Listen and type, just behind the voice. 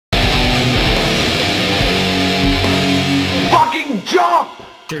jump!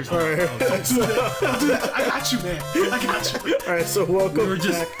 There's Alright. Don't do that. I got you, man. I got you. Alright, so welcome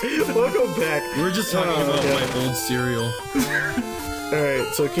back. Welcome back. We're just talking about my old cereal. Alright,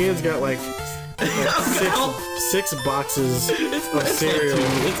 so Kean's got like six boxes of cereal.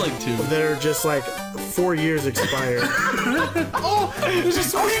 It's like two. That are just like 4 years expired. Oh, there's a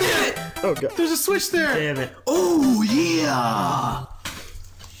switch there. Oh god. There's a switch there. Damn it. Oh, yeah.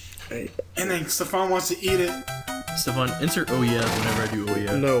 Right. And then Stefan wants to eat it. Stefan, insert oh yeah whenever I do oh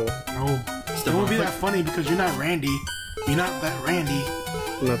yeah. No. No. It won't be that funny because you're not Randy. You're not that Randy.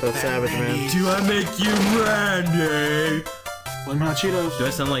 Not that savage, Randy. man. Do I make you Randy? Flamin' Hot Cheetos. Do I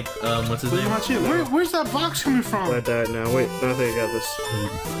sound like, what's his Flamin' name? Hot Cheetos. Where's that box coming from? I died now. Wait, no, I think I got this.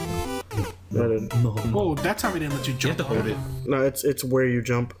 I didn't. No. Oh, that time we didn't let you You jump. have to hold it. No, it's where you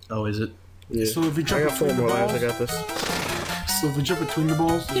jump. Oh, is it? Yeah. So if you jump I got 4 between more the lives. I balls? got this. So if we jump between the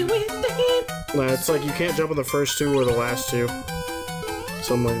balls? No, it's like you can't jump on the first 2 or the last 2.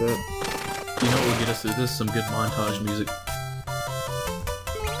 Something like that. You know what will get us through this? Some good montage music.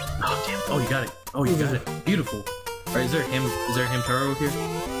 Oh, damn. Oh, you got it. Oh, you got it. Beautiful. Alright, is there a Hamtaro here?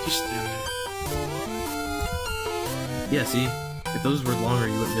 Just stand there. Yeah, see? If those were longer,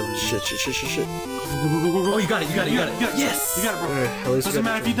 you wouldn't be able to Shit. Oh, you got it, you got it, you got it. Yes! You got it, bro. Alright, at least Doesn't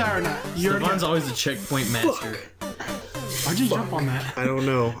matter if you die or not. You're Stefan's always the checkpoint master. Why'd you jump on that? I don't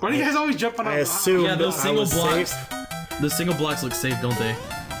know. Why do you guys always jump on I that? assume Yeah, those I single was blocks. safe. The single blocks look safe, don't they?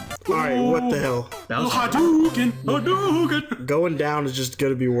 Alright, what the hell? That was Hadouken! Hadouken! Going down is just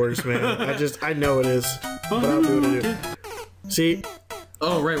gonna be worse, man. I know it is. But I'll do what I do. See?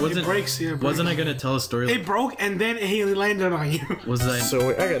 Oh, right, It breaks here. wasn't I gonna tell a story? It broke and then he landed on you. Was I? So,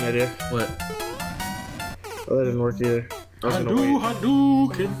 wait, I got an idea. What? Oh, that didn't work either. I was gonna wait.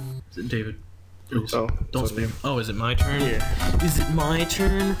 Hadouken! Is it David? Please. Oh, Don't it's okay. spam. Oh, is it my turn? Yeah. Is it my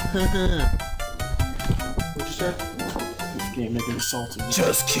turn? What'd you say? This game making me salty.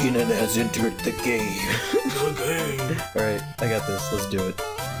 Just Keenan has entered the game. Okay. Alright, I got this. Let's do it.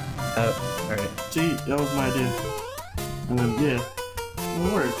 Alright. See, that was my idea. And then, yeah.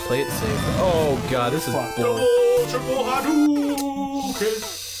 It worked. Play it safe. Oh god, this is Fuck. boring. Triple Hadouken!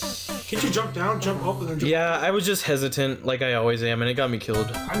 Can't you jump down, jump up, and then jump Yeah, I was just hesitant, like I always am, and it got me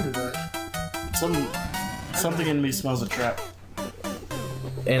killed. I do that. Something in me smells a trap.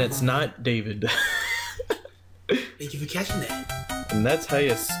 And it's not David. Thank you for catching that. And that's how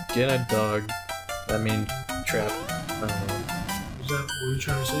you skin a dog. I mean, trap. I don't know. Is that what you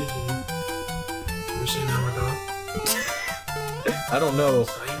trying to say to you? You're saying I'm a dog? I don't know.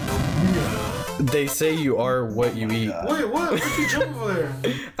 They say you are what you eat. Wait, what? Why'd you jump over there?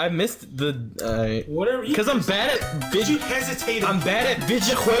 I missed the. Whatever. Because I'm bad at You hesitated. I'm bad at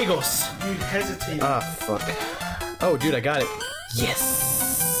videojuegos. You hesitated. Ah, fuck. Oh, dude, I got it.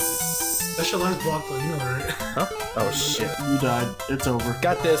 Yes. That's your last block, though. You know that, right? Huh? Oh shit. You died. It's over.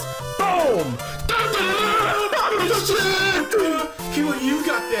 Got this. Boom. People, you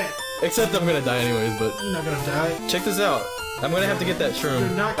got that. Except I'm gonna die anyways, but You're not gonna die. check this out. I'm gonna have to get that shroom. You're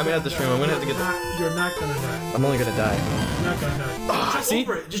not I'm gonna have the shroom. I'm gonna have to get that. You're not gonna die. I'm only gonna die. You're not gonna die. Ah, Jump see?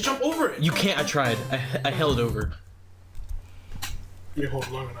 over it. Just jump over it. You can't. I tried. I held over. You didn't hold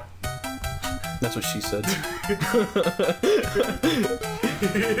long enough. That's what she said.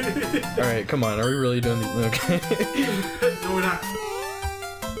 Alright, come on. Are we really doing these? Okay. No, we're not.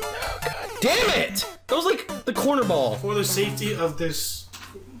 Oh, God. Damn it! That was like the corner ball. For the safety of this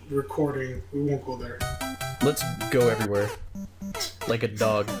recording, we won't go there. Let's go everywhere. Like a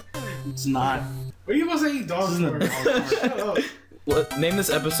dog. It's not. What are you supposed to eat dogs for? Shut up. Name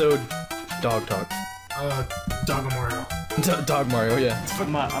this episode Dog Talk. Dog Mario. Dog Mario, yeah.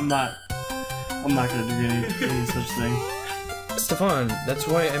 I'm not gonna do any such thing. Stefan, that's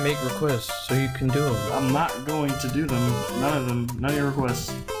why I make requests, so you can do them. I'm not going to do them. None of them. None of your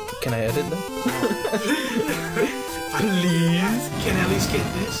requests. Can I edit them? Please. Can I at least get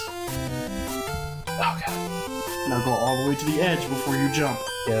this? Oh, God. Now go all the way to the edge before you jump.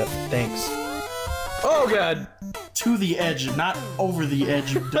 Yeah, thanks. Oh, God. To the edge, not over the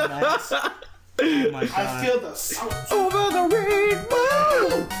edge, you dumbass. Oh my god. I feel the sound. Over the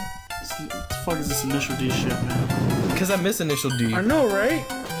rainbow! What the fuck is this initial D shit, man? Because I miss initial D. I know, right?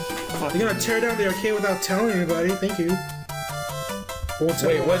 Fuck. You're gonna tear down the arcade without telling anybody. Thank you.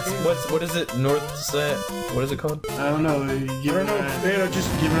 Wait, what is it? North set? What is it called? I don't know. I don't know. We're not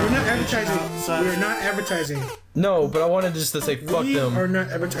advertising. outside. We're not advertising. No, but I wanted just to say fuck We them. are not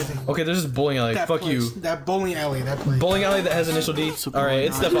advertising. Okay, there's this bowling alley. That Fuck place, you. That bowling alley. That place. Bowling alley that has initial D. Alright,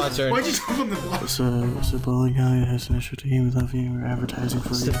 it's Stefan's turn. Why'd you jump on the block? It's a bowling alley that has initial D without being advertising for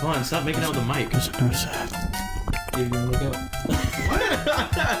you. Stefan, stop making out the mic. It's no sad. You're gonna look up.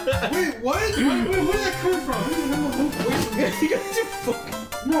 Wait, what? Where did that come from? You got too fucking.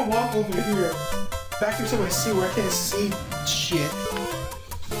 I'm gonna walk over here. Back into my seat where I can't see shit.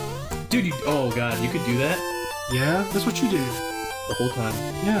 Dude, you. Oh god, you could do that Yeah, that's what you did. the whole time.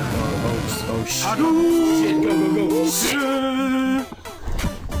 Yeah. Oh shit. Shit,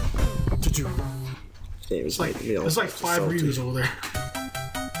 Go. It's It's like 5 readers over there.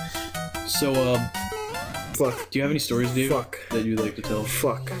 So, Fuck. do you have any stories, dude? Fuck. That you'd like to tell?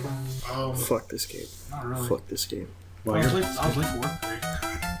 Fuck. Fuck this game. Not really. Fuck this game. I was late for work today.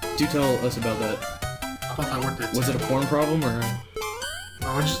 Do tell us about that. I thought I worked at Was it a porn problem or? No,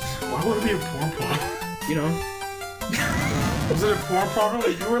 why would it be a porn problem? You know. Was it a porn problem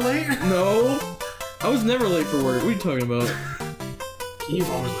when you were late? No. I was never late for work. What are you talking about? You've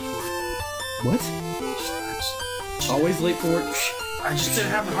always late for work. What? Always late for work? I just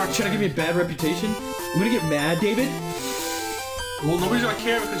didn't have the heart. Trying to give me a bad reputation? I'm gonna get mad, David? Well, nobody's gonna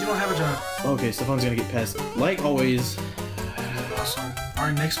care because you don't have a job. Okay, Stefan's gonna get past. Like always. Awesome.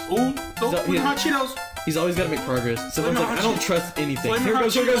 Alright, next. Ooh, don't put hot Cheetos. He's always gotta make progress. Stefan's like, I don't trust anything. Flame Here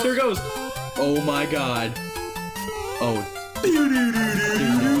hot goes. Oh my god. Oh.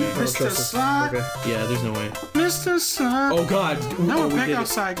 Mr. Slide. Okay. Yeah, there's no way. Mr. Slide. Oh god. Now Oh, we're back did it.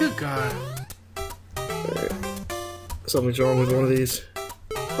 outside. Good God. Something's wrong with one of these.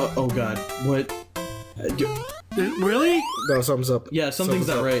 Oh god. What? Really? No, something's up. Yeah, something's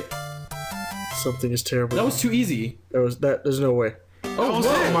not right. Something is terrible. That was too easy. There's no way. Oh, was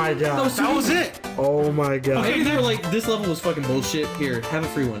whoa. it. Oh my god. That was it. Oh my god. Maybe they were like, this level was fucking bullshit. Here, have a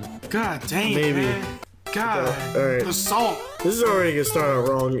free one. God dang. Maybe. Man. God. Alright. The salt. This is already gonna start out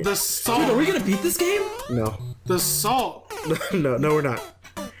wrong. The salt. Dude, are we gonna beat this game? No. The salt. No, we're not.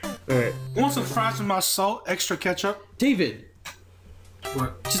 Alright. Want some fries with my salt? Extra ketchup? David,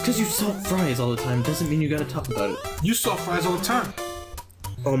 What? just because you salt fries all the time doesn't mean you gotta talk about it. You salt fries all the time.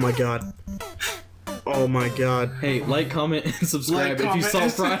 Oh my god. Oh my god. Hey, like, comment, and subscribe Like, if you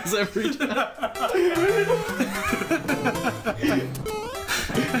comment, salt and- fries every time.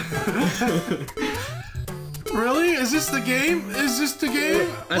 Really? Is this the game? Is this the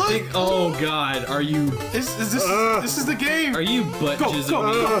game? I think. Oh God, are you? Is this? This is the game. Are you butt Go, jizzing go,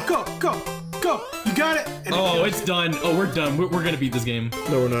 me? go, go, go, go. You got it. And Oh, it's done. Oh, we're done. We're gonna beat this game.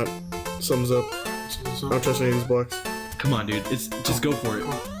 No, we're not. Sums up. I don't trust any of these blocks. Come on, dude. It's just go for it.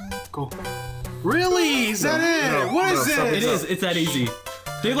 Go. Really? Is that it? no, What is no, it? It is. It's that easy.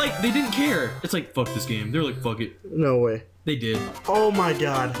 They didn't care. It's like fuck this game. They're like fuck it. No way. They did. Oh my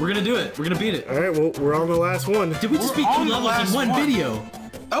god. We're gonna do it. We're gonna beat it. Alright, well, we're on the last one. Did we just beat We're 2 on the levels last in one one. video?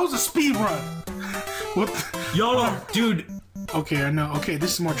 That was a speed run. What? Y'all don't, dude. Okay, I know. Okay,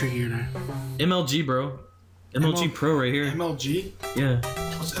 this is more trickier now. MLG, bro. MLG Pro right here. MLG? Yeah.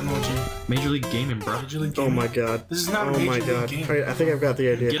 What's MLG? Major League Gaming, bro. Major League Oh Gaming? my god. This is not a Oh Major my League god. game. Alright, I think I've got the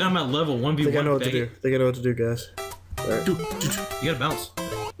idea. Get on that level. 1v1. I think I know what to bag do. it. I think I know what to do, guys. Alright. Dude. You gotta bounce.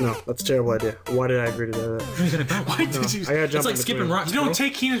 No, that's a terrible idea. Why did I agree to that? You gotta bounce. Why did you? I gotta jump It's like in skipping between. rocks, You don't bro.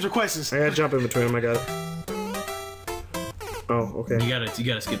 take Keenan's requests. I gotta jump in between them. I got it. Oh, okay. You gotta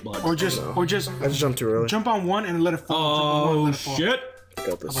skip blocks. Or just I just jumped too early. jump on one and let it fall. Jump on one and Oh let it fall. shit! I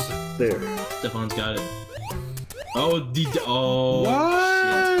got this. There. Stefan's got it. Oh, oh.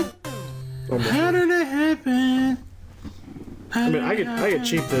 What? Almost. How did it happen? I mean, I could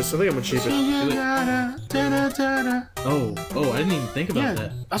cheat this. I think I'm gonna cheat it. Oh, I didn't even think about Yeah,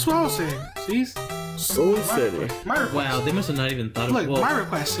 that. that's what I was saying. See? Slow and steady. My request. Wow, they must have not even thought of Look, well, my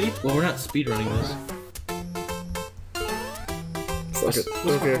request, see? well, we're not speedrunning this. Fuck it.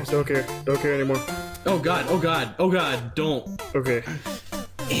 Don't care. Don't care. Don't care anymore. Oh god, don't. Okay.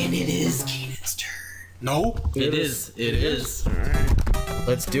 And it is Keenan's turn. No. It is.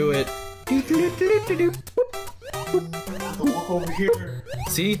 Let's do it. Walk over here.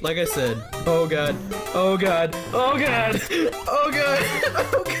 See, like I said. Oh god. I'm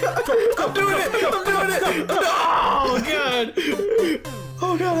doing it.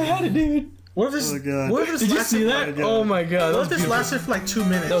 Oh god, I had it, dude. What if this? Oh god. What if this Did you lasted? see that? God. Oh my god, that What was if this beautiful. lasted for like 2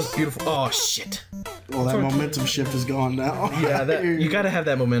 minutes? That was beautiful. Oh shit. Well, that momentum shift is gone now. Yeah, that you gotta have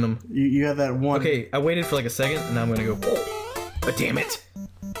that momentum. You have that one. Okay, I waited for like a second, and now I'm gonna go. Oh, damn it!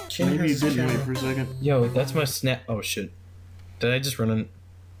 Maybe you didn't wait for a second. Yo, that's my snap. Oh shit! Did I just run in?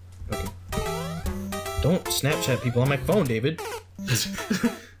 Okay. Don't Snapchat people on my phone, David.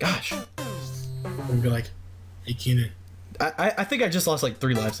 Gosh. I'm gonna be like, hey Keenan, I think I just lost like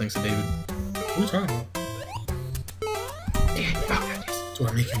 3 lives thanks to David. what are you talking about? Damn. Oh god, yes. Do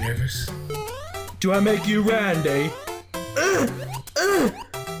I make you nervous? Do I make you Randy?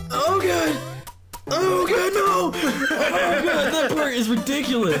 Oh god! Oh god, no! Oh god, that part is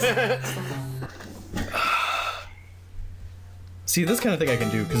ridiculous. See, this kind of thing I can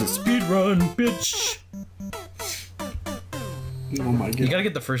do because it's speed run, bitch. Oh my god. You gotta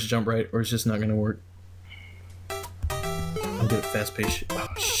get the first jump right, or it's just not gonna work. I'm good at fast pace. Oh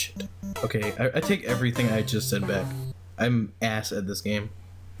shit. Okay, I take everything I just said back. I'm ass at this game.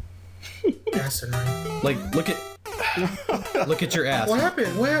 Asinine. Like, look at your ass. What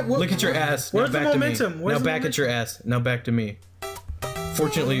happened? What? Look at your ass. Where's Now the back momentum? to me. Where's Now the back at your ass. Now back to me.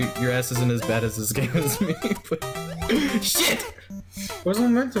 Fortunately, your ass isn't as bad as this game as me. But shit! Where's the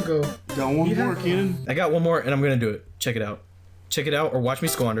momentum go? Got one more, Keenan. I got one more, and I'm gonna do it. Check it out. Check it out, or watch me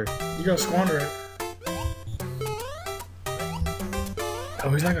squander. You gotta squander it. Oh,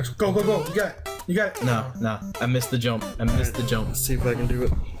 he's not gonna. Go, go, go. You got it. You got it. No. I missed the jump. Let's see if I can do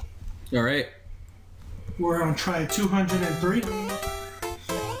it. All right. We're on try 203.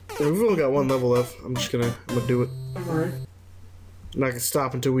 We've only got one level left. I'm gonna do it. Alright. I'm not gonna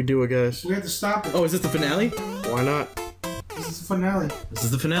stop until we do it, guys. We have to stop it. Oh, is this the finale? Why not? This is the finale. This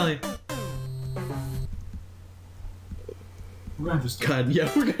is the finale. We're gonna have to stop. God, yeah,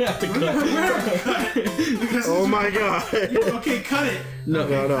 we're gonna have to cut. Oh my god. Okay, cut it. No,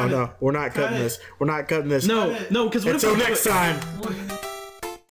 No. We're not cutting this. We're not cutting this. no, because what if Until we do next it- time. What?